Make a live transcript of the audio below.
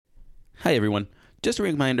Hi, everyone. Just a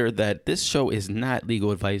reminder that this show is not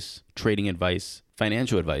legal advice, trading advice,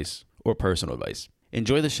 financial advice, or personal advice.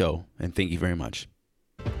 Enjoy the show, and thank you very much.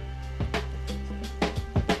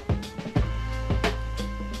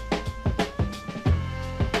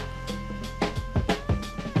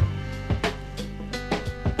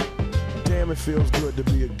 Damn, it feels good to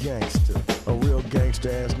be a gangster. A real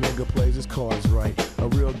gangsta-ass nigga plays his cards right. A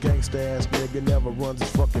real gangsta-ass nigga never runs his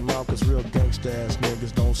fucking mouth, cause real gangsta-ass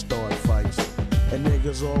niggas don't start fights. And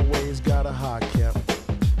niggas always got a high cap.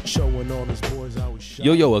 Showing all his boys how we shot.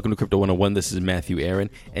 Yo, welcome to Crypto 101. This is Matthew Aaron,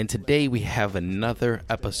 and today we have another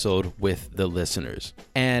episode with the listeners.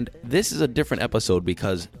 And this is a different episode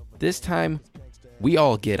because this time we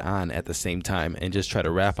all get on at the same time and just try to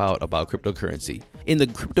rap out about cryptocurrency. In the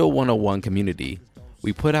Crypto 101 community,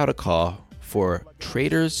 we put out a call for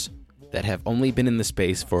traders that have only been in the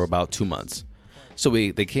space for about 2 months. So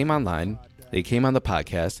they came online, they came on the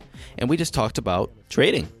podcast, and we just talked about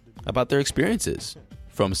trading, about their experiences,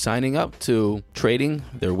 from signing up to trading,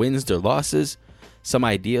 their wins, their losses, some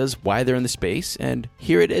ideas, why they're in the space, and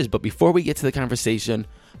here it is. But before we get to the conversation,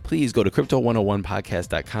 please go to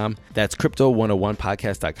crypto101podcast.com. That's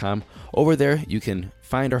crypto101podcast.com. Over there, you can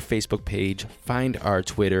find our Facebook page, find our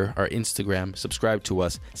Twitter, our Instagram, subscribe to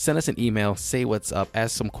us, send us an email, say what's up,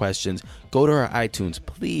 ask some questions, go to our iTunes.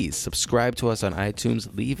 Please subscribe to us on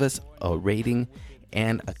iTunes, leave us a rating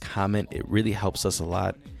and a comment. It really helps us a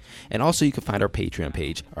lot. And also you can find our Patreon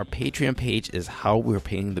page. Our Patreon page is how we're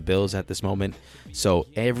paying the bills at this moment. So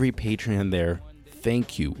every Patreon there,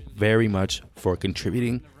 thank you very much for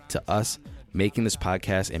contributing to us making this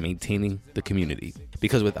podcast and maintaining the community.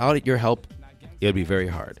 Because without your help, it would be very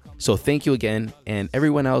hard. So thank you again. And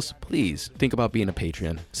everyone else, please think about being a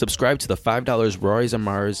Patreon. Subscribe to the $5 Rory's and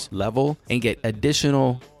Mars level and get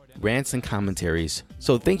additional rants and commentaries.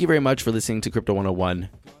 So thank you very much for listening to Crypto 101.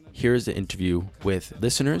 Here's the interview with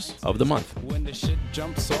listeners of the month. When the shit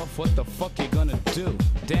jumps off, what the fuck you gonna do?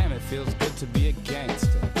 Damn, it feels good to be a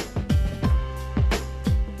gangster.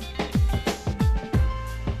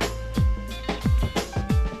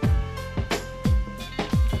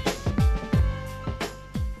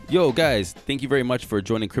 Yo, guys, thank you very much for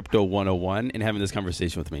joining Crypto 101 and having this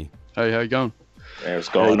conversation with me. Hey, how you going? Hey, what's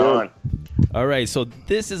going on? All right, so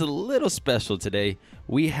this is a little special today.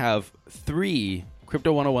 We have 3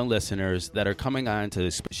 Crypto 101 listeners that are coming on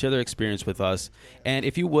to share their experience with us. And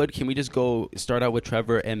if you would, can we just start out with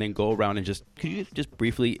Trevor and then go around and could you just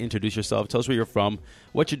briefly introduce yourself? Tell us where you're from,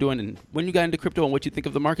 what you're doing, and when you got into crypto and what you think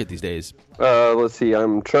of the market these days. Let's see.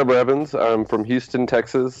 I'm Trevor Evans. I'm from Houston,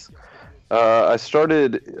 Texas. I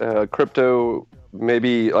started crypto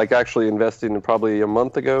actually investing probably a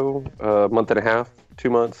month ago, a month and a half, 2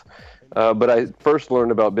 months. But I first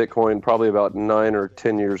learned about Bitcoin probably about 9 or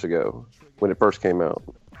 10 years ago when it first came out.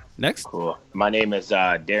 Next. Cool. My name is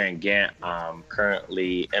Darren Gant. I'm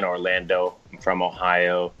currently in Orlando. I'm from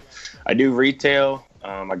Ohio. I do retail.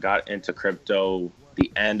 I got into crypto the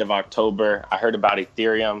end of October. I heard about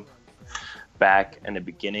Ethereum back in the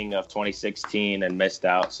beginning of 2016 and missed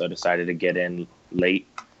out, so decided to get in late,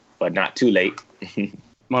 but not too late.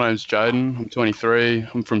 My name's Jaden. I'm 23.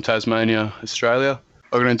 I'm from Tasmania, Australia.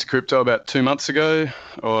 I got into crypto about 2 months ago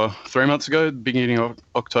or 3 months ago, beginning of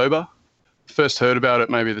October. First heard about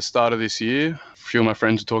it maybe the start of this year. A few of my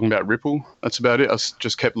friends were talking about Ripple. That's about it. I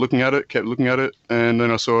just kept looking at it, and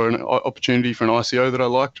then I saw an opportunity for an ICO that I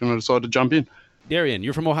liked, and I decided to jump in. Darian,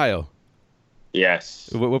 you're from Ohio. Yes.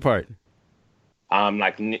 What part?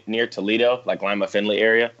 Like near Toledo, like Lima, Findlay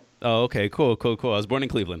area. Oh, okay, cool. I was born in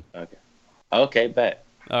Cleveland. Okay, bet.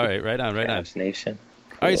 All right, right on. Cavs Nation.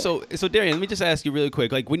 All right, so Darian, let me just ask you really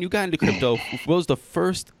quick. Like, when you got into crypto, what was the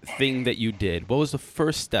first thing that you did? What was the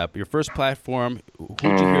first step? Your first platform? Who'd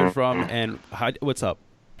you hear it from? And what's up?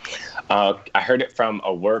 I heard it from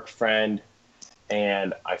a work friend,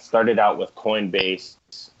 and I started out with Coinbase.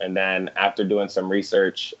 And then after doing some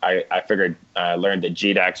research, I learned that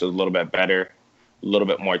GDAX was a little bit better, a little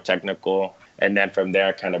bit more technical. And then from there,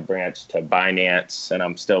 I kind of branched to Binance, and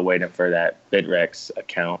I'm still waiting for that Bitrex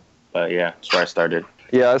account. But yeah, that's where I started.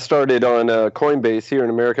 Yeah, I started on Coinbase here in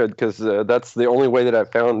America because that's the only way that I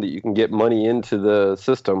found that you can get money into the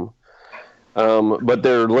system. But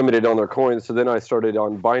they're limited on their coins. So then I started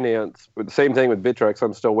on Binance. But the same thing with Bitrex.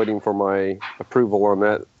 I'm still waiting for my approval on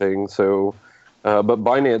that thing. So, but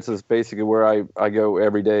Binance is basically where I go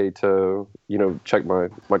every day to, check my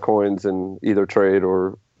coins and either trade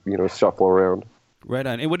or, shuffle around. Right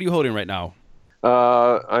on. And what are you holding right now?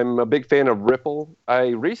 I'm a big fan of Ripple. I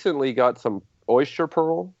recently got some Oyster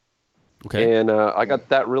Pearl. Okay. And I got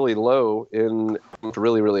that really low and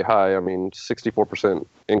really, really high. I mean, 64%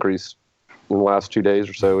 increase in the last 2 days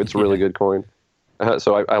or so. It's a really good coin.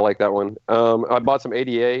 So I like that one. I bought some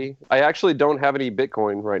ADA. I actually don't have any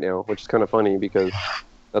Bitcoin right now, which is kind of funny because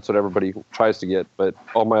that's what everybody tries to get. But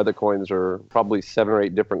all my other coins are probably 7 or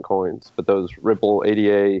 8 different coins. But those Ripple,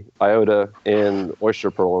 ADA, IOTA, and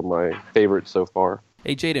Oyster Pearl are my favorites so far.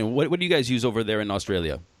 Hey, Jaden, what do you guys use over there in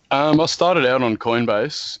Australia? I started out on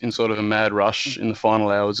Coinbase in sort of a mad rush in the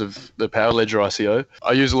final hours of the Power Ledger ICO.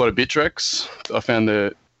 I use a lot of Bittrex. I found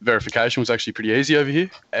the verification was actually pretty easy over here,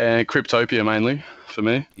 and Cryptopia mainly for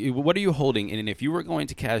me. What are you holding? And if you were going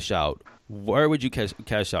to cash out, where would you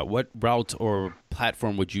cash out? What route or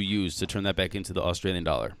platform would you use to turn that back into the Australian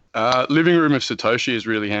dollar? Living Room of Satoshi is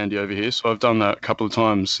really handy over here, so I've done that a couple of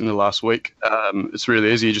times in the last week. It's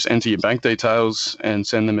really easy. You just enter your bank details and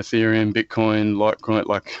send them Ethereum, Bitcoin, Litecoin.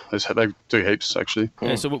 Like they do heaps actually.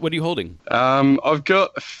 Yeah, so what are you holding? I've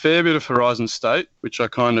got a fair bit of Horizon State, which I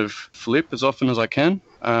kind of flip as often as I can.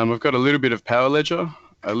 I've got a little bit of Power Ledger,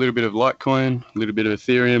 a little bit of Litecoin, a little bit of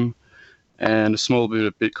Ethereum, and a small bit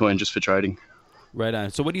of Bitcoin just for trading. Right on.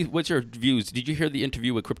 So what's your views? Did you hear the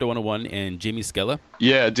interview with Crypto 101 and Jamie Skella?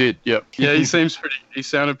 Yeah, I did. Yep. Yeah, he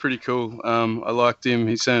sounded pretty cool. I liked him.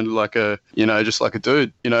 He sounded like just like a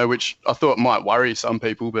dude, which I thought might worry some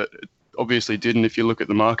people, but it obviously didn't if you look at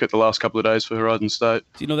the market the last couple of days for Horizon State.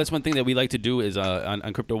 That's one thing that we like to do is on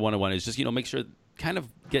Crypto 101 is just, make sure kind of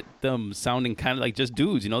get them sounding kind of like just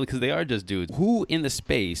dudes, because they are just dudes. Who in the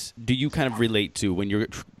space do you kind of relate to when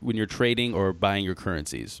you're trading or buying your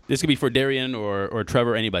currencies? This could be for Darian or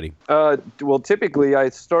Trevor, anybody. Well, typically I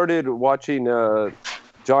started watching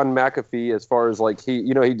John McAfee as far as like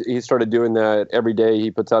he started doing that every day.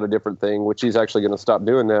 He puts out a different thing, which he's actually going to stop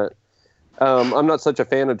doing that. I'm not such a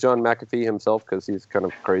fan of John McAfee himself because he's kind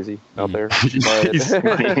of crazy out there.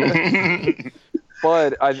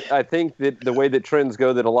 But I think that the way that trends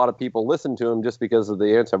go, that a lot of people listen to him just because of the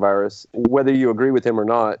antivirus. Whether you agree with him or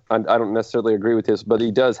not, I don't necessarily agree with this, but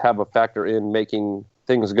he does have a factor in making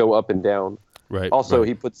things go up and down. Right. Also,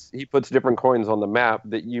 right. he puts different coins on the map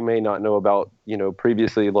that you may not know about,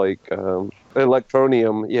 previously, like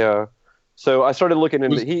Electroneum. Yeah. So I started looking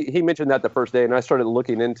into he mentioned that the first day, and I started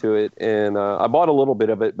looking into it, and I bought a little bit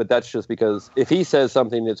of it, but that's just because if he says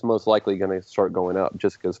something, it's most likely going to start going up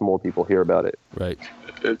just because more people hear about it. Right.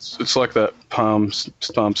 It's like that Palm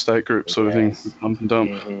State Group sort of thing, pump and dump.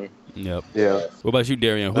 Mm-hmm. Yep. Yeah. What about you,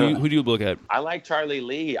 Darian? Who do you look at? I like Charlie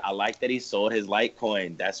Lee. I like that he sold his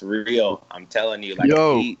Litecoin. That's real. I'm telling you.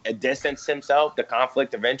 He distanced himself, the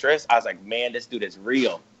conflict of interest. I was like, man, this dude is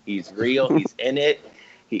real. He's real. He's in it.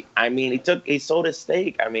 He sold his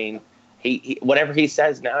stake. I mean, he whatever he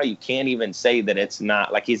says now, you can't even say that it's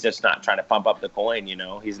not like he's just not trying to pump up the coin.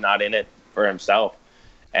 He's not in it for himself.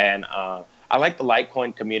 And I like the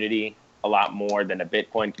Litecoin community a lot more than the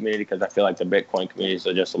Bitcoin community because I feel like the Bitcoin community is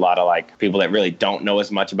just a lot of like people that really don't know as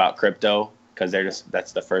much about crypto because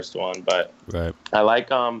that's the first one. But right. I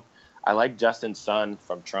like Justin Sun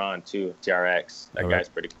from Tron too, TRX. That guy's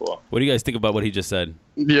pretty cool. What do you guys think about what he just said?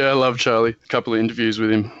 Yeah, I love Charlie. A couple of interviews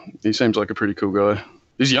with him. He seems like a pretty cool guy.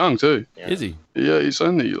 He's young too. Yeah. Is he? Yeah, he's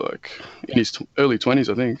only in his early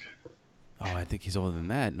 20s, I think. Oh, I think he's older than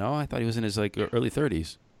that. No, I thought he was in his early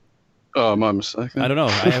 30s. Oh, my mistake. I don't know.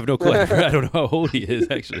 I have no clue. I don't know how old he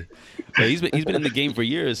is actually. But he's been in the game for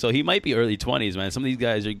years, so he might be early 20s, man. Some of these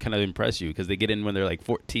guys are kind of impress you because they get in when they're like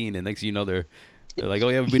 14, and next thing you know they're like, oh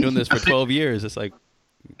yeah, we've been doing this for 12 years. It's like,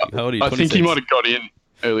 how old are you? 26? I think he might have got in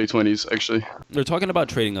early 20s actually. We're talking about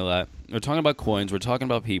trading a lot. We're talking about coins. We're talking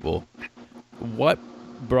about people. What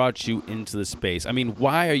brought you into the space? I mean,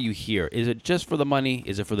 why are you here? Is it just for the money?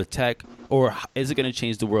 Is it for the tech? Or is it going to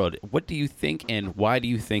change the world? What do you think, and why do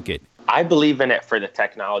you think it? I believe in it for the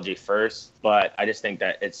technology first, but I just think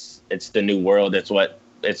that it's the new world. It's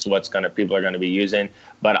what's people are gonna be using.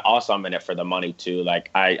 But also I'm in it for the money too. Like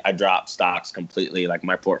I dropped stocks completely. Like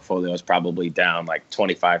my portfolio is probably down like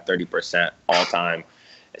 25-30% all time.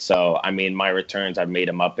 So I mean my returns, I've made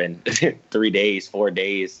them up in 4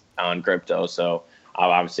 days on crypto. So I'm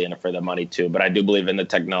obviously in it for the money too. But I do believe in the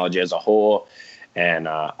technology as a whole, and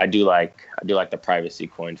I do like the privacy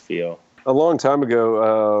coin feel. A long time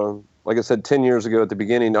ago, like I said, 10 years ago at the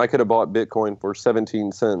beginning, I could have bought Bitcoin for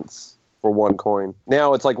 17 cents for one coin.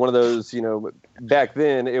 Now it's like one of those, back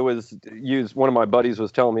then it was used, one of my buddies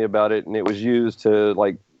was telling me about it, and it was used to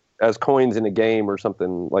like as coins in a game or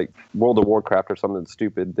something like World of Warcraft or something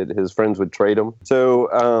stupid that his friends would trade them. So,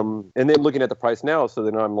 and then looking at the price now, so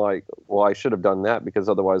then I'm like, well, I should have done that because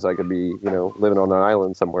otherwise I could be, living on an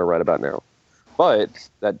island somewhere right about now. But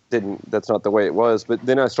that's not the way it was. But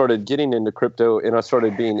then I started getting into crypto and I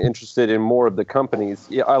started being interested in more of the companies.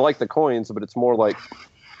 Yeah, I like the coins, but it's more like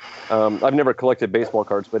I've never collected baseball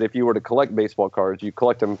cards, but if you were to collect baseball cards, you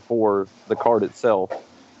collect them for the card itself.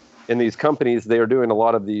 And these companies, they are doing a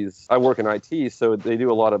lot of these. I work in IT, so they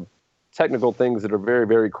do a lot of technical things that are very,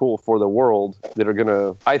 very cool for the world that are going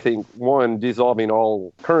to, I think, one, dissolving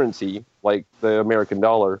all currency, like the American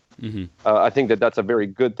dollar. Mm-hmm. I think that that's a very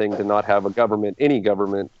good thing to not have a government, any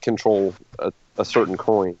government, control a certain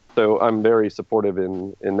coin. So I'm very supportive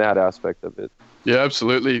in that aspect of it. Yeah,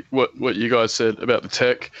 absolutely. What you guys said about the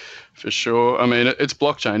tech, for sure. I mean, it's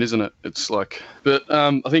blockchain, isn't it? It's like, but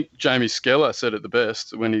I think Jamie Skeller said it the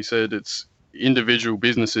best when he said it's individual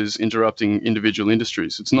businesses interrupting individual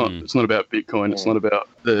industries. It's not. It's not about Bitcoin. It's not about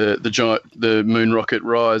the moon rocket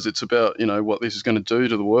rise. It's about what this is going to do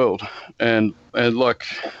to the world. And like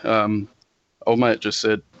old mate just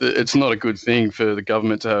said, it's not a good thing for the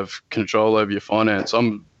government to have control over your finance.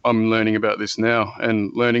 I'm learning about this now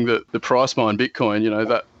and learning that the price behind Bitcoin,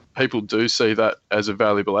 that people do see that as a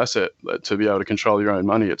valuable asset, to be able to control your own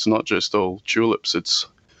money. It's not just all tulips. It's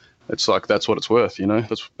like that's what it's worth.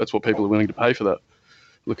 That's what people are willing to pay for that.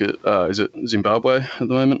 Look at is it Zimbabwe at the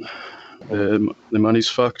moment? The money's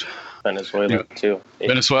fucked. Venezuela too.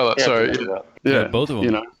 Venezuela, sorry. Yeah, both of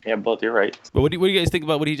them. Yeah, both. You're right. But what do you guys think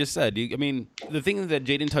about what he just said? I mean, the thing that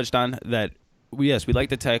Jaden touched on, that yes, we like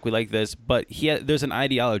the tech, we like this, but there's an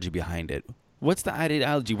ideology behind it. What's the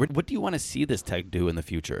ideology? What do you want to see this tech do in the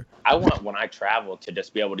future? I want, when I travel, to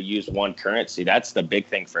just be able to use one currency. That's the big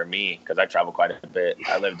thing for me, because I travel quite a bit.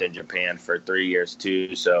 I lived in Japan for 3 years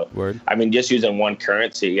too. So, I mean, just using one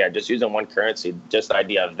currency. Yeah, just using one currency. Just the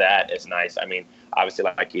idea of that is nice. I mean, obviously,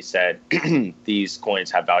 like you said, these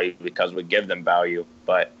coins have value because we give them value.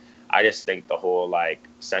 But I just think the whole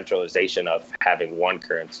centralization of having one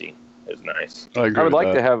currency is nice. I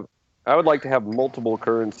would like to have multiple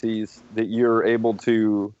currencies that you're able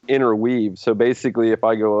to interweave. So basically, if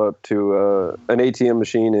I go up to an ATM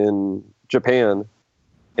machine in Japan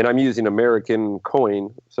and I'm using American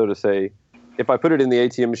coin, so to say, if I put it in the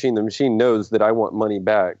ATM machine, the machine knows that I want money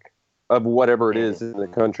back of whatever it is in the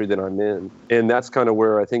country that I'm in. And that's kind of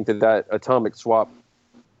where I think that atomic swap,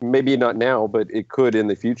 maybe not now, but it could in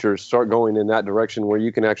the future start going in that direction, where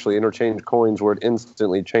you can actually interchange coins where it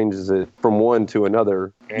instantly changes it from one to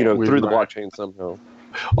another, through the blockchain somehow.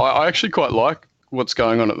 I actually quite like what's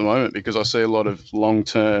going on at the moment, because I see a lot of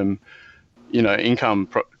long-term, income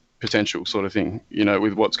potential sort of thing,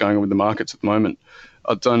 with what's going on with the markets at the moment.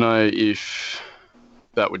 I don't know if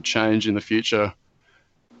that would change in the future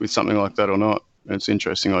with something like that or not. It's an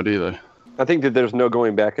interesting idea, though. I think that there's no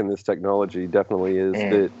going back in this technology. Definitely is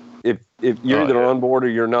that if you're either on board or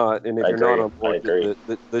you're not, and if you're not on board,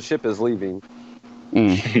 the ship is leaving.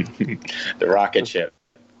 The rocket ship.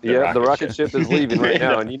 The rocket ship is leaving right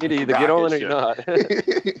now, and you need to either get on it or not.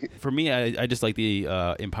 For me, I just like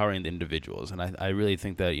the empowering the individuals, and I really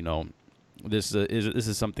think that this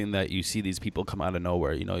is something that you see these people come out of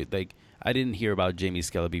nowhere. I didn't hear about Jamie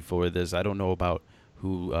Skeller before this. I don't know about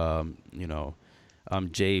who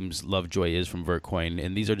James Lovejoy is from Vertcoin,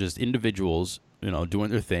 and these are just individuals, doing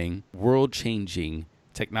their thing, world-changing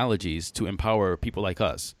technologies to empower people like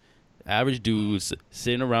us, average dudes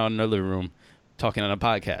sitting around in a living room talking on a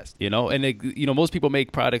podcast, and most people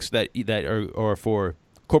make products that are for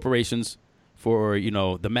corporations, for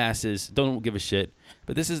the masses, don't give a shit.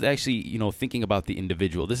 But this is actually thinking about the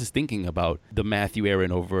individual. This is thinking about the Matthew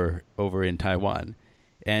Aaron over in Taiwan,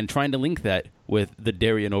 and trying to link that with the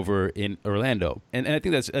Darian over in Orlando. And I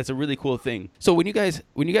think that's a really cool thing. So when you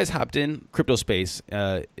guys hopped in crypto space,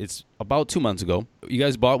 it's about 2 months ago. You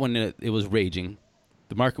guys bought when it was raging.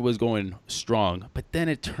 The market was going strong, but then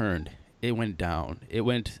it turned. It went down. It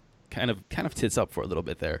went kind of tits up for a little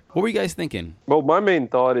bit there. What were you guys thinking? Well, my main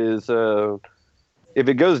thought is if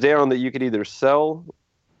it goes down, that you could either sell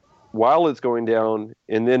while it's going down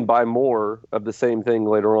and then buy more of the same thing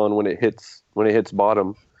later on when it hits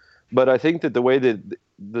bottom. But I think that the way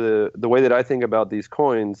that I think about these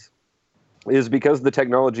coins is because the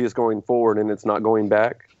technology is going forward and it's not going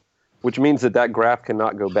back, which means that graph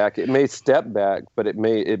cannot go back. It may step back, but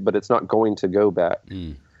but it's not going to go back.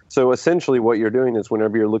 So essentially what you're doing is,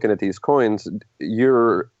 whenever you're looking at these coins,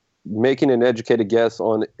 you're making an educated guess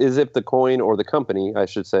on if the coin, or the company, I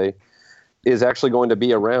should say, is actually going to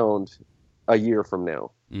be around a year from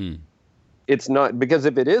now. It's not, because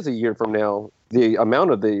if it is a year from now, the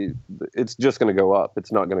amount of it's just going to go up.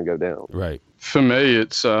 It's not going to go down. Right. For me,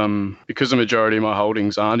 it's because the majority of my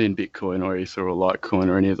holdings aren't in Bitcoin or Ether or Litecoin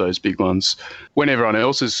or any of those big ones. When everyone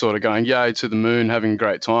else is sort of going, yay, to the moon, having a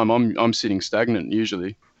great time, I'm sitting stagnant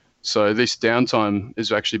usually. So this downtime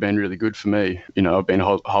has actually been really good for me. I've been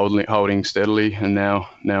holding steadily, and now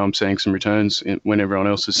I'm seeing some returns when everyone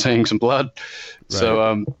else is seeing some blood. Right.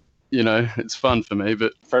 So you know, it's fun for me.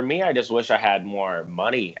 But For me, I just wish I had more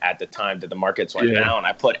money at the time that the markets went down.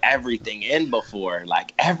 I put everything in before,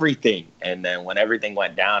 like everything. And then when everything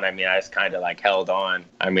went down, I mean, I just kind of like held on.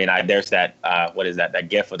 I mean, there's that, what is that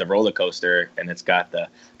gif of the roller coaster, and it's got the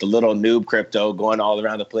little noob crypto going all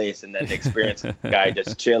around the place, and then the experienced guy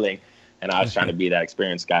just chilling. And I was trying to be that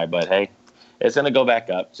experienced guy, but hey, it's going to go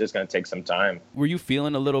back up. It's just going to take some time. Were you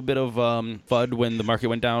feeling a little bit of FUD when the market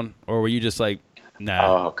went down, or were you just like,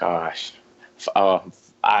 nah? Oh gosh.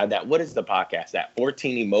 That what is the podcast? That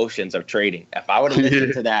 14 Emotions of Trading. If I would have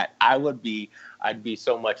listened to that, I'd be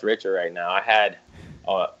so much richer right now. I had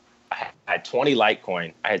 20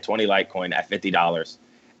 Litecoin. I had 20 Litecoin at $50,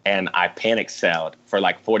 and I panic sold for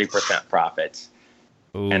like 40% profits.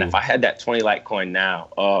 Ooh. And if I had that 20 Litecoin now,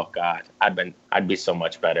 oh God, I'd be so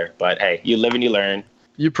much better. But hey, you live and you learn.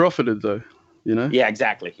 you profited though, you know? Yeah,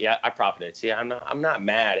 exactly. Yeah, I profited. See, I'm not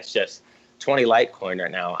mad. It's just 20 Litecoin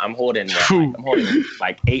right now. I'm holding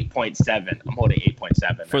like 8.7. I'm holding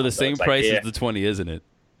 8.7 for the same price as the 20, isn't it?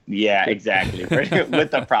 Yeah, exactly.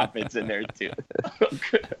 With the profits in there too.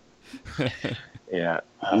 Yeah.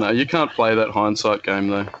 No, you can't play that hindsight game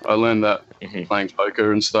though. I learned that playing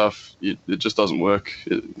poker and stuff. It just doesn't work.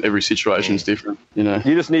 Every situation is different, you know.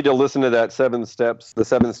 You just need to listen to that the 7 Steps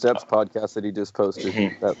podcast that he just posted.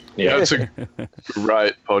 Yeah, it's a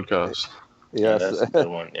great podcast. Yes. that's a good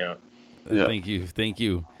one. Yeah. Yeah. Thank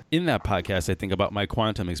you. In that podcast, I think about my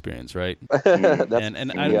quantum experience, right?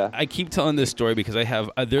 I keep telling this story because I have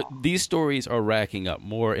these stories are racking up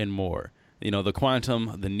more and more. You know, the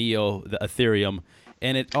quantum, the Neo, the Ethereum,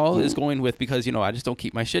 and it all is going with because, you know, I just don't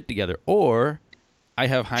keep my shit together, or I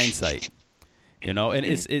have hindsight. You know, and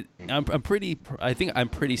I think I'm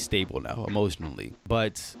pretty stable now emotionally,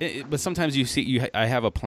 but sometimes I have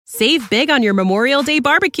a plan. Save big on your Memorial Day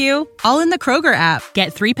barbecue, all in the Kroger app.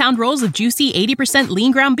 Get 3-pound rolls of juicy 80%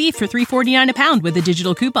 lean ground beef for $3.49 a pound with a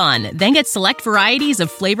digital coupon. Then get select varieties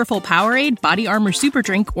of flavorful Powerade, Body Armor Super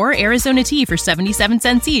Drink, or Arizona tea for 77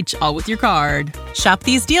 cents each, all with your card. Shop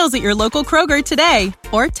these deals at your local Kroger today,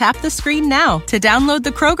 or tap the screen now to download the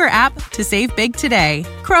Kroger app to save big today.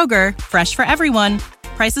 Kroger, fresh for everyone.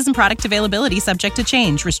 Prices and product availability subject to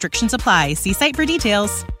change. Restrictions apply. See site for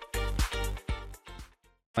details.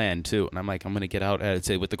 Plan too, and I'm like, I'm gonna get out at,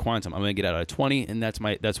 say, with the quantum, I'm gonna get out at 20, and that's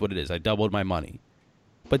what it is. I doubled my money.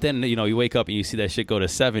 But then, you know, you wake up and you see that shit go to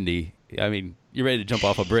 70. I mean, you're ready to jump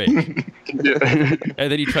off a bridge. And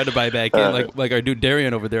then you try to buy back in, like our dude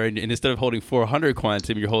Darian over there, and instead of holding 400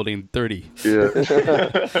 quantum, you're holding 30. Yeah.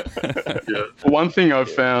 Yeah. One thing I've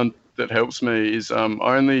found that helps me is I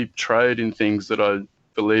only trade in things that I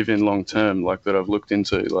believe in long term, like that I've looked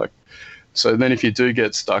into. Like, so then if you do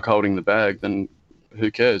get stuck holding the bag, then who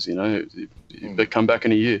cares, you know? They come back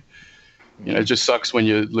in a year. You know, it just sucks when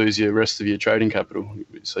you lose your rest of your trading capital.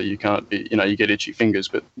 So you can't be, you know, you get itchy fingers,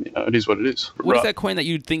 but you know, it is what it is. What is that coin that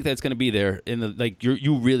you think that's going to be there in the, like,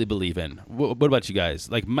 you really believe in? What about you guys?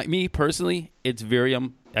 Like me personally, it's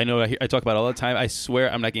Virium. I know I talk about it all the time. I swear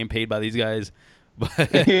I'm not getting paid by these guys, but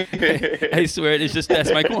I swear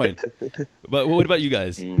that's my coin. But what about you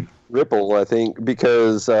guys? Ripple, I think,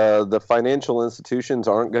 because the financial institutions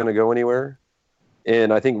aren't going to go anywhere.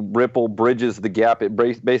 And I think Ripple bridges the gap. It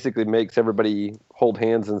basically makes everybody hold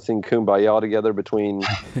hands and sing Kumbaya together between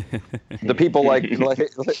the people like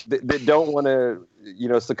that don't want to, you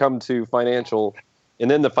know, succumb to financial,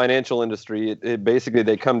 and then the financial industry. It basically,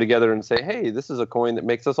 they come together and say, hey, this is a coin that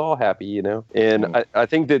makes us all happy, you know. And I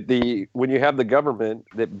think that when you have the government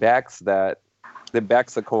that backs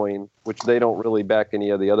the coin, which they don't really back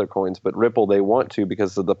any of the other coins, but Ripple they want to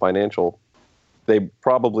because of the financial. They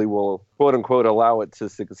probably will, quote unquote, allow it to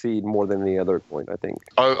succeed more than any other coin, I think.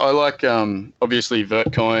 I like, obviously,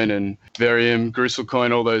 Vertcoin and Varium,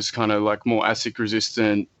 Gruselcoin, all those kind of like more ASIC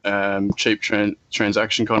resistant, cheap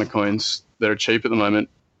transaction kind of coins that are cheap at the moment.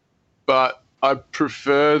 But I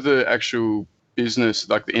prefer the actual business,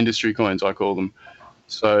 like the industry coins, I call them.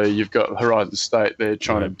 So you've got Horizon State, they're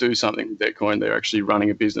trying to do something with their coin. They're actually running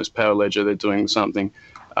a business. Power Ledger, they're doing something.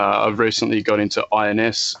 I've recently got into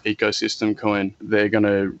INS ecosystem coin. They're going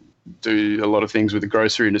to do a lot of things with the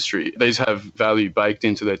grocery industry. These have value baked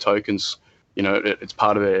into their tokens. You know, it's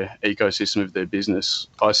part of their ecosystem of their business.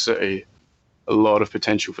 I see a lot of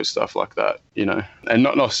potential for stuff like that, you know, and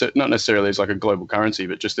not necessarily as like a global currency,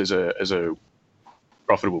 but just as a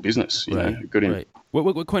profitable business, you know, good in. Right.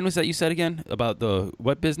 What coin was that you said again about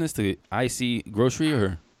what business? The IC grocery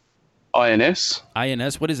or? INS.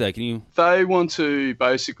 INS, what is that? Can you? They want to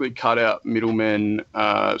basically cut out middlemen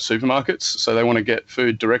supermarkets. So they want to get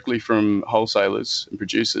food directly from wholesalers and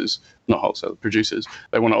producers, not wholesalers, producers.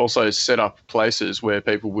 They want to also set up places where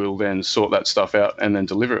people will then sort that stuff out and then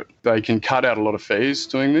deliver it. They can cut out a lot of fees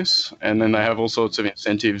doing this, and then they have all sorts of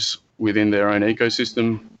incentives within their own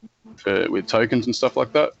ecosystem with tokens and stuff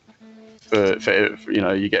like that. For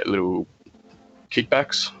you get little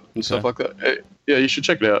kickbacks and stuff like that. Yeah, you should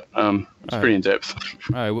check it out. It's pretty in depth.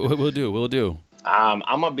 All right, we'll do. I'm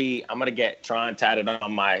gonna get Tron tatted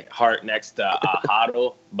on my heart next to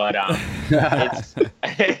HODL, but it's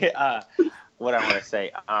what I want to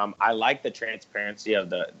say. I like the transparency of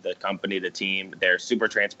the company, the team. They're super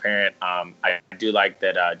transparent. I do like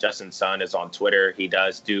that Justin Sun is on Twitter. He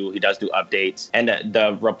does do updates, and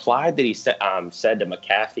the reply that he said to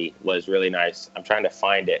McAfee was really nice. I'm trying to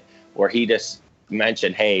find it, where he just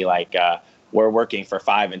mentioned, hey, like. We're working for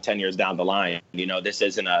 5 and 10 years down the line. This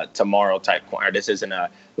isn't a tomorrow type coin, or this isn't a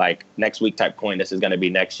like next week type coin. This is going to be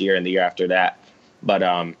next year and the year after that. But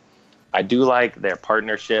I do like their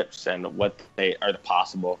partnerships and what they are, the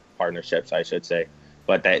possible partnerships, I should say.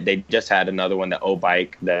 But they just had another one, the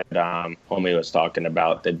O-Bike that Homie was talking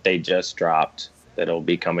about, that they just dropped, that'll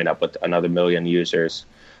be coming up with another 1 million users.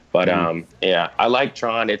 But yeah, I like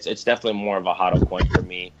Tron. It's definitely more of a HODL coin for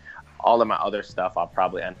me. All of my other stuff, I'll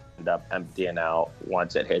probably end up emptying out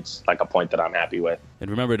once it hits like a point that I'm happy with. And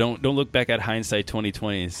remember, don't look back at hindsight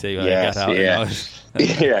 2020 and say, yes, I got out.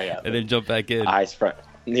 Yeah. yeah. And then jump back in. Ice front.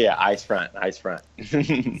 Yeah, ice front. Celebrate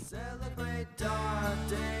dark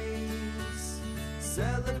days.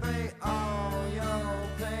 Celebrate all your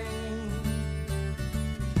pain.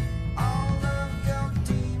 All of your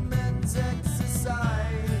demons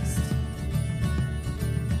exercised.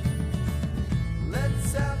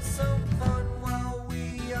 Let's have some fun while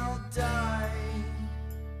we all die.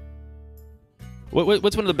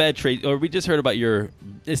 What's one of the bad trades? Or we just heard about your.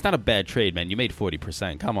 It's not a bad trade, man. You made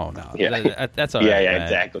 40%. Come on now. Yeah, that's all right. Yeah, man.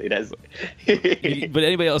 exactly. That's. But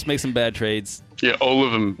anybody else make some bad trades? Yeah, all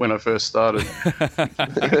of them when I first started.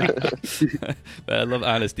 I love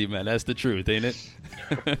honesty, man. That's the truth, ain't it?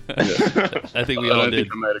 I think we I all don't did.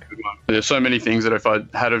 think I made a good one. There's so many things that if I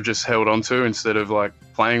had have just held on to instead of like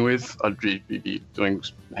playing with, I'd be doing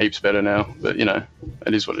heaps better now. But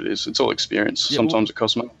it is what it is. It's all experience. Yeah, Sometimes it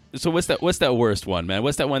costs money. So what's that worst one, man?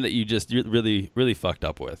 What's that one that you just really fucked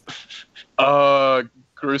up with?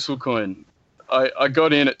 Crucial coin. I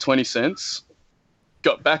got in at 20 cents,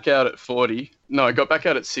 got back out at 40. No, I got back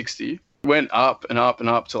out at 60. Went up and up and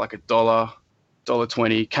up to like $1,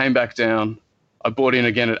 $1.20. Came back down. I bought in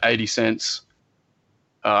again at 80 cents.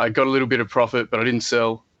 I got a little bit of profit, but I didn't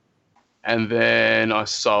sell. And then I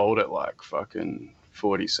sold at like fucking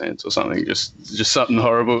 40 cents or something, just something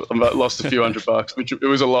horrible. I lost a few $100, which it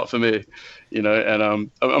was a lot for me, and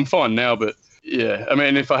I'm fine now. But yeah, I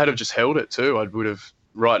mean, if I had have just held it too,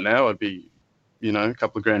 right now I'd be, a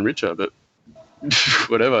couple of grand richer. But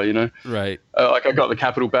whatever, Right. Like I got the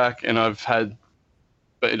capital back, and I've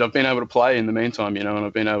been able to play in the meantime, and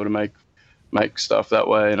I've been able to make stuff that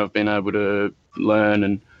way, and I've been able to learn,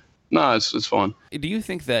 and no, it's fine. Do you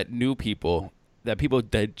think that new people, that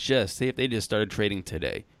say if they just started trading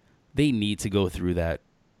today, they need to go through that?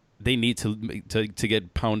 They need to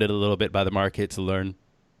get pounded a little bit by the market to learn?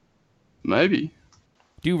 Maybe.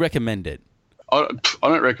 Do you recommend it? I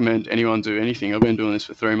don't recommend anyone do anything. I've been doing this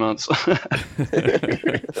for 3 months.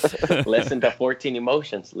 Listen to 14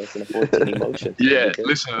 Emotions. Yeah,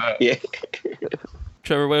 listen to that. Yeah.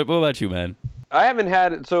 Trevor, what about you, man? I haven't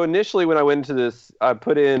had. So initially when I went into this, I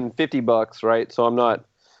put in $50, right? So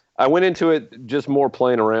I went into it just more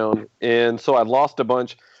playing around. And so I lost a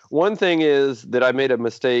bunch. One thing is that I made a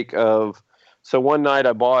mistake of, so one night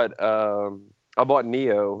I bought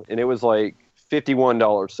Neo, and it was like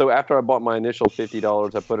 $51. So after I bought my initial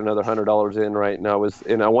 $50, I put another $100 in, right?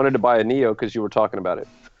 And I wanted to buy a Neo because you were talking about it.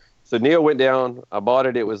 So Neo went down. I bought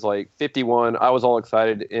it. It was like 51. I was all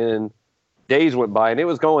excited, and days went by, and it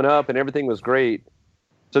was going up, and everything was great.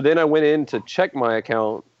 So then I went in to check my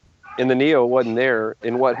account, and the Neo wasn't there.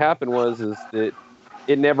 And what happened is that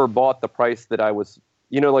it never bought the price that I was,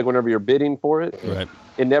 like whenever you're bidding for it, right?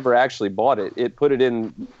 It never actually bought it. It put it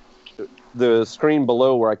in the screen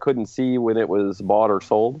below where I couldn't see when it was bought or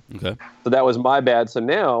sold. Okay. So that was my bad. So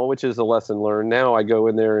now, which is a lesson learned, now I go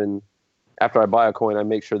in there, and after I buy a coin, I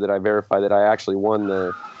make sure that I verify that I actually won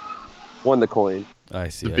the coin. I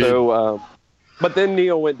see. So, but then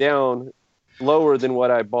Neo went down lower than what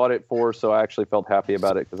I bought it for, so I actually felt happy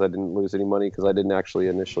about it because I didn't lose any money because I didn't actually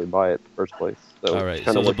initially buy it in the first place. So all right.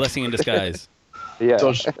 So it's a blessing in disguise. Yeah.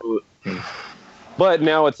 But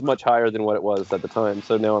now it's much higher than what it was at the time.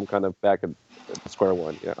 So now I'm kind of back at square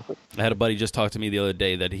one. Yeah. I had a buddy just talk to me the other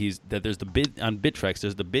day that there's the bid on Bittrex.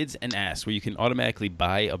 There's the bids and asks where you can automatically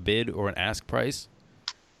buy a bid or an ask price,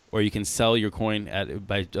 or you can sell your coin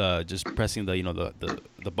by just pressing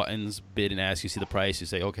the buttons, bid and ask. You see the price. You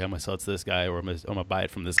say, okay, I'm gonna sell it to this guy, or I'm gonna buy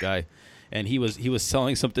it from this guy. And he was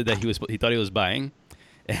selling something that he thought he was buying.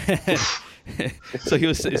 so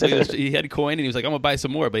he had coin and he was like, I'm gonna buy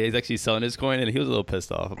some more, but he's actually selling his coin, and he was a little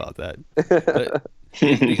pissed off about that. But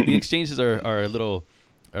the exchanges are a little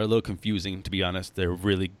confusing, to be honest. They're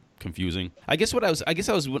really confusing. I guess what I was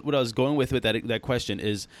going with that question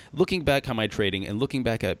is looking back on my trading and looking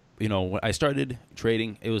back at, when I started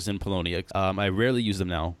trading, it was in Polonia. I rarely use them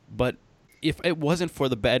now, but if it wasn't for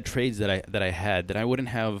the bad trades that I had, then I wouldn't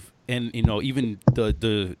have, and even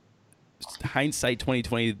the hindsight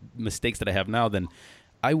 2020 mistakes that I have now, then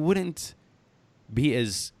I wouldn't be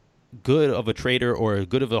as good of a trader or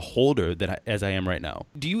good of a holder as I am right now.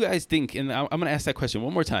 Do you guys think, and I'm going to ask that question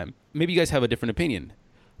one more time, maybe you guys have a different opinion,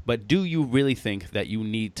 but do you really think that you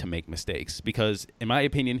need to make mistakes? Because in my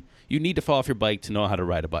opinion, you need to fall off your bike to know how to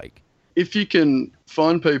ride a bike. If you can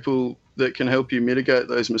find people that can help you mitigate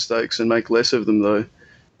those mistakes and make less of them, though,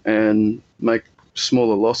 and make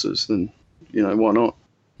smaller losses, then, why not?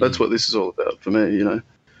 That's what this is all about for me, And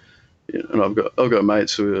I've got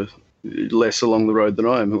mates who are less along the road than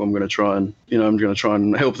I am, who I'm going to try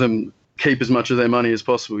and help them keep as much of their money as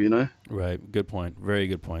possible, Right. Good point. Very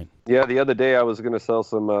good point. Yeah. The other day I was going to sell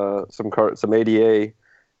some ADA,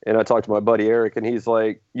 and I talked to my buddy Eric, and he's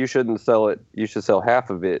like, you shouldn't sell it. You should sell half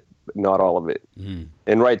of it, but not all of it. Mm.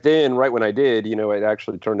 And right when I did, it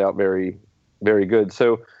actually turned out very, very good.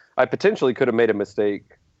 So I potentially could have made a mistake.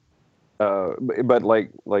 But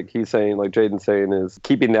like he's saying, like Jaden's saying, is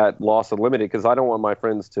keeping that loss unlimited, because I don't want my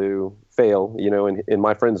friends to fail, and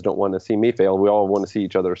my friends don't want to see me fail. We all want to see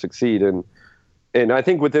each other succeed. And I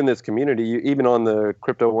think within this community, even on the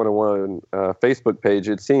Crypto 101 Facebook page,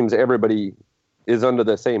 it seems everybody is under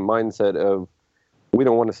the same mindset of, we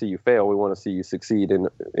don't want to see you fail. We want to see you succeed in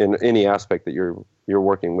any aspect that you're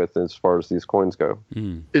working with as far as these coins go.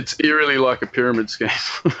 Mm. It's eerily like a pyramid scheme.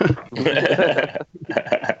 Yeah,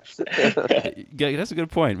 that's a good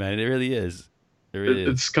point, man. It really is.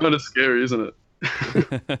 It's kind of scary, isn't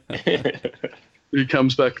it? Here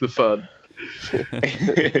comes back the FUD.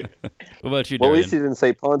 What about you, Darren? Well, at least he didn't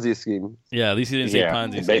say Ponzi scheme. Yeah, at least he didn't say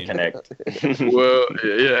Ponzi scheme. They connect. Well,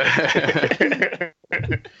 yeah.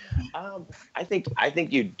 I think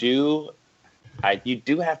you do. You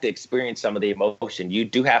do have to experience some of the emotion. You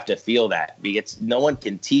do have to feel that, because no one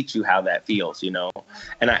can teach you how that feels,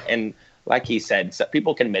 And like he said, so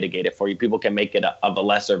people can mitigate it for you. People can make it of a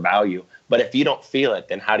lesser value. But if you don't feel it,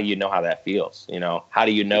 then how do you know how that feels? How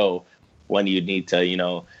do you know when you need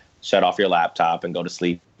to, shut off your laptop and go to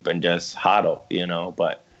sleep and just hodl?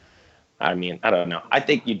 But I mean, I don't know. I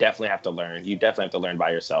think you definitely have to learn. You definitely have to learn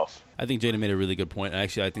by yourself. I think Jaden made a really good point.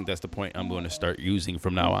 Actually, I think that's the point I'm going to start using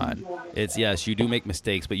from now on. It's, yes, you do make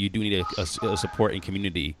mistakes, but you do need a support and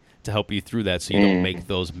community to help you through that, so you don't make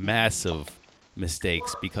those massive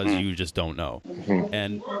mistakes because you just don't know.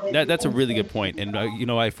 And that's a really good point. And,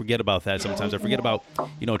 I forget about that sometimes. I forget about,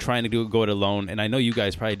 trying to go it alone. And I know you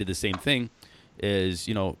guys probably did the same thing is,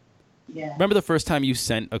 remember the first time you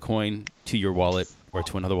sent a coin to your wallet or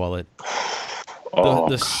to another wallet?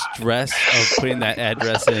 The stress of putting that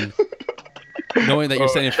address in, knowing that you're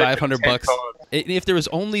sending $500. If there was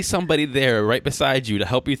only somebody there right beside you to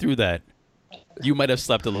help you through that, you might have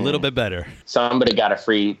slept a little bit better. Somebody got a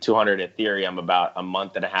free 200 Ethereum about a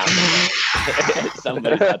month and a half ago.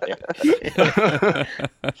 Somebody out there.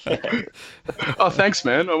 Oh, thanks,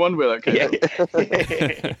 man. I wonder where that came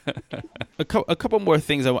from. A couple more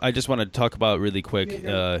things I just want to talk about really quick,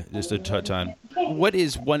 just to touch on. What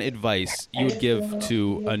is one advice you would give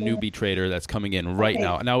to a newbie trader that's coming in right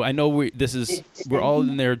now? Now, I know we're all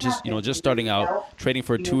in there just starting out, trading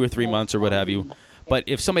for 2 or 3 months or what have you. But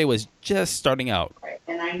if somebody was just starting out,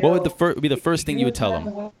 what would be the first thing you would tell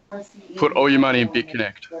them? Put all your money in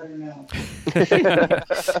BitConnect.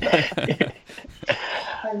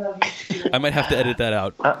 I might have to edit that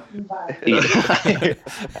out.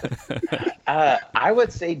 I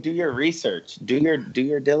would say do your research, do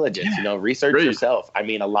your diligence. Research yourself. I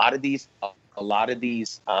mean, a lot of these,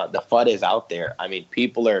 the FUD is out there. I mean,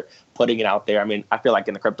 people are putting it out there. I mean, I feel like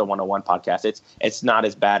in the Crypto 101 podcast, it's not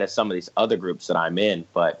as bad as some of these other groups that I'm in,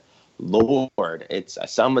 but Lord, it's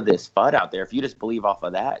some of this FUD out there. If you just believe off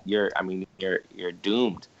of that, you're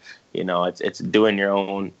doomed. It's doing your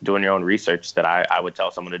own research that I would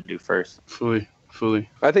tell someone to do first. Fully.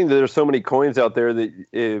 I think that there's so many coins out there that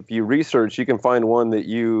if you research, you can find one that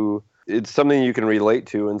it's something you can relate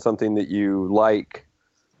to and something that you like.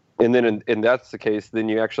 And then, and that's the case, then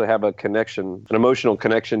you actually have a connection, an emotional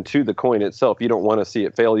connection to the coin itself. You don't want to see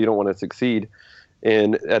it fail. You don't want to succeed.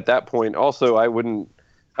 And at that point, also, I wouldn't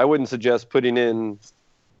suggest putting in,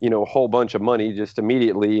 a whole bunch of money just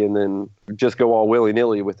immediately and then just go all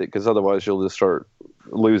willy-nilly with it, because otherwise you'll just start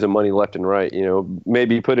losing money left and right.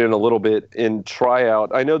 Maybe put in a little bit and try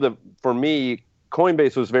out. I know that for me,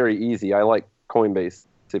 Coinbase was very easy. I like Coinbase.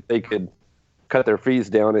 If they could cut their fees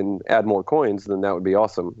down and add more coins, then that would be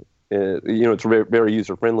awesome. It's very, very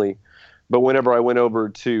user-friendly. But whenever I went over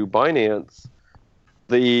to Binance,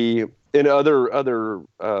 in other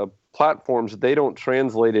platforms, they don't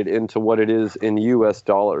translate it into what it is in US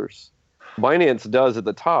dollars. Binance does at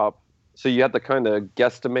the top, so you have to kind of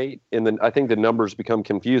guesstimate, and then I think the numbers become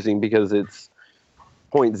confusing because it's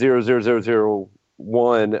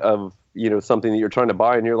 0.00001 of something that you're trying to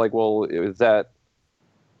buy, and you're like, well, is that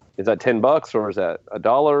 $10 or is that $1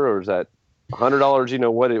 or is that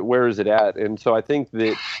 $100? Where is it at? And so I think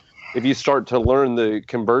that if you start to learn the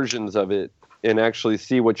conversions of it and actually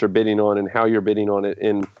see what you're bidding on and how you're bidding on it,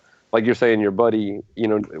 and like you're saying, your buddy,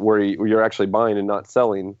 where you're actually buying and not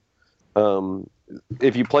selling.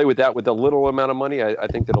 If you play with that with a little amount of money, I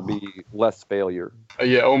think that'll be less failure.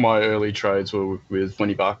 Yeah, all my early trades were with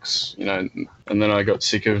 $20, and then I got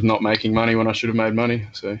sick of not making money when I should have made money,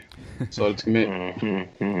 so decided to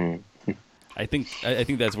commit. I think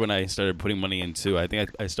that's when I started putting money in too. I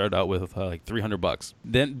think I started out with like $300.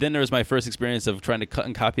 Then there was my first experience of trying to cut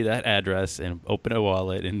and copy that address and open a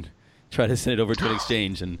wallet and try to send it over to an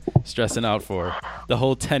exchange, and stressing out for the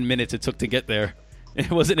whole 10 minutes it took to get there.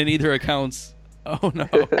 It wasn't in either accounts. Oh no.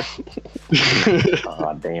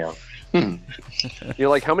 Oh damn. You're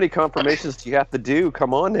like, how many confirmations do you have to do?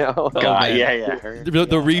 Come on now. God, yeah.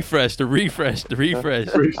 The refresh.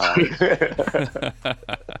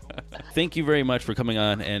 Thank you very much for coming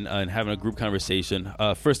on and having a group conversation.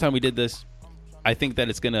 First time we did this. I think that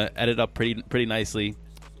it's gonna edit up pretty nicely.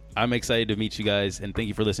 I'm excited to meet you guys, and thank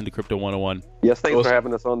you for listening to Crypto 101. Yes, thanks for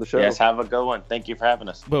having us on the show. Yes, have a good one. Thank you for having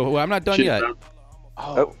us. But I'm not done yet.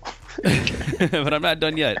 Oh. But I'm not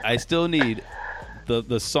done yet. I still need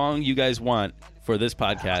the song you guys want for this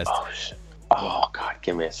podcast. Oh God,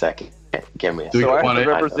 give me a second. So I have to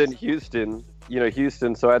represent Houston.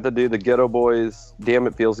 Houston. So I have to do the Ghetto Boys. Damn,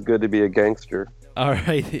 it feels good to be a gangster. All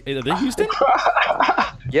right, are they Houston?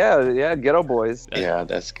 Yeah, Ghetto Boys. Yeah,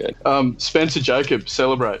 that's good. Spencer Jacob,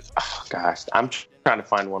 Celebrate. Oh, gosh, I'm trying to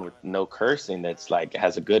find one with no cursing that's like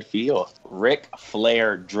has a good feel. Ric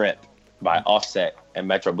Flair Drip by Offset and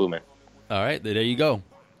Metro Boomin. All right, there you go.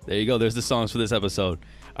 There's the songs for this episode.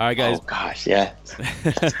 All right, guys. Oh gosh, yeah.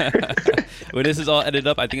 When this is all edited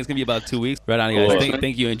up, I think it's gonna be about 2 weeks. Right on, guys.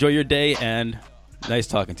 Thank you. Enjoy your day, and nice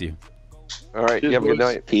talking to you. All right, you have a good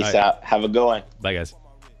night. Peace out. Have a good one. Bye, guys.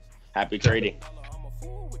 Happy trading.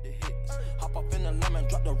 Hop up in the lemon,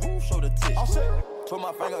 drop the roof, show the tits. Put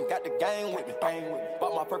my finger, got the gang with me.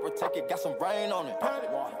 Bought my purple ticket, got some rain on it.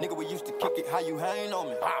 Nigga, we used to kick it, how you hang on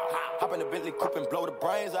me? Hop in the Bentley coupe and blow the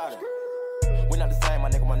brains out of it. We not the same, my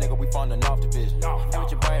nigga, we funding off division. And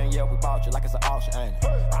with your brain, yeah, we bought you like it's an auction, ain't it?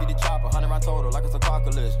 Get the chopper, 100 round total, like it's a car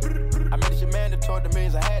collision. I made this your mandatory, the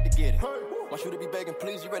means I had to get it. My shooter be begging,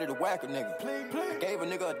 please, you ready to whack a nigga? I gave a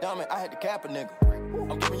nigga a dummy, I had to cap a nigga.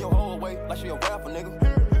 I'm giving your whole away like she a rapper,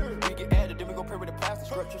 nigga. We get added, then we go pray with the plastic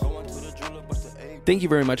scriptures. Going to the jeweler, but the A. Thank you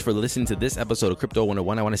very much for listening to this episode of Crypto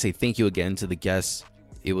 101. I want to say thank you again to the guests.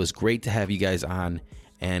 It was great to have you guys on,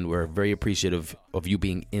 and we're very appreciative of you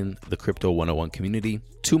being in the Crypto 101 community.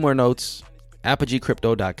 2 more notes.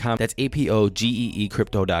 ApogeeCrypto.com. That's APOGEE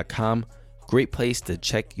Crypto.com. Great place to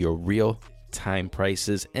check your real-time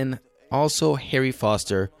prices. And also Harry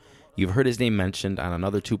Foster. You've heard his name mentioned on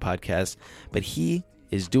another 2 podcasts, but he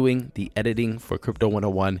is doing the editing for Crypto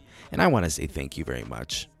 101, and I want to say thank you very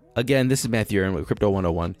much. Again, this is Matthew Aaron with Crypto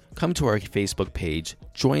 101. Come to our Facebook page,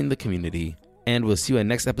 join the community, and we'll see you in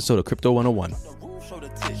the next episode of Crypto 101.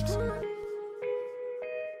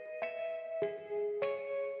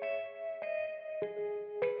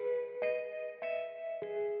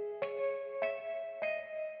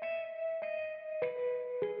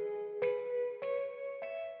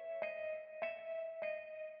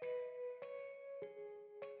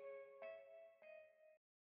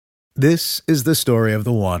 This is the story of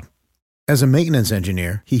the one. As a maintenance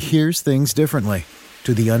engineer, he hears things differently.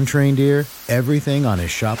 To the untrained ear, everything on his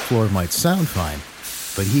shop floor might sound fine,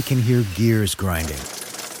 but he can hear gears grinding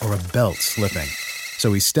or a belt slipping.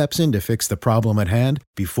 So he steps in to fix the problem at hand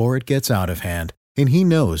before it gets out of hand. And he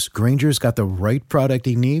knows Grainger's got the right product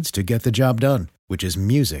he needs to get the job done, which is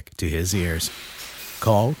music to his ears.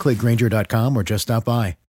 Call, click Grainger.com, or just stop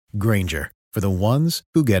by. Grainger, for the ones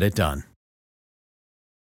who get it done.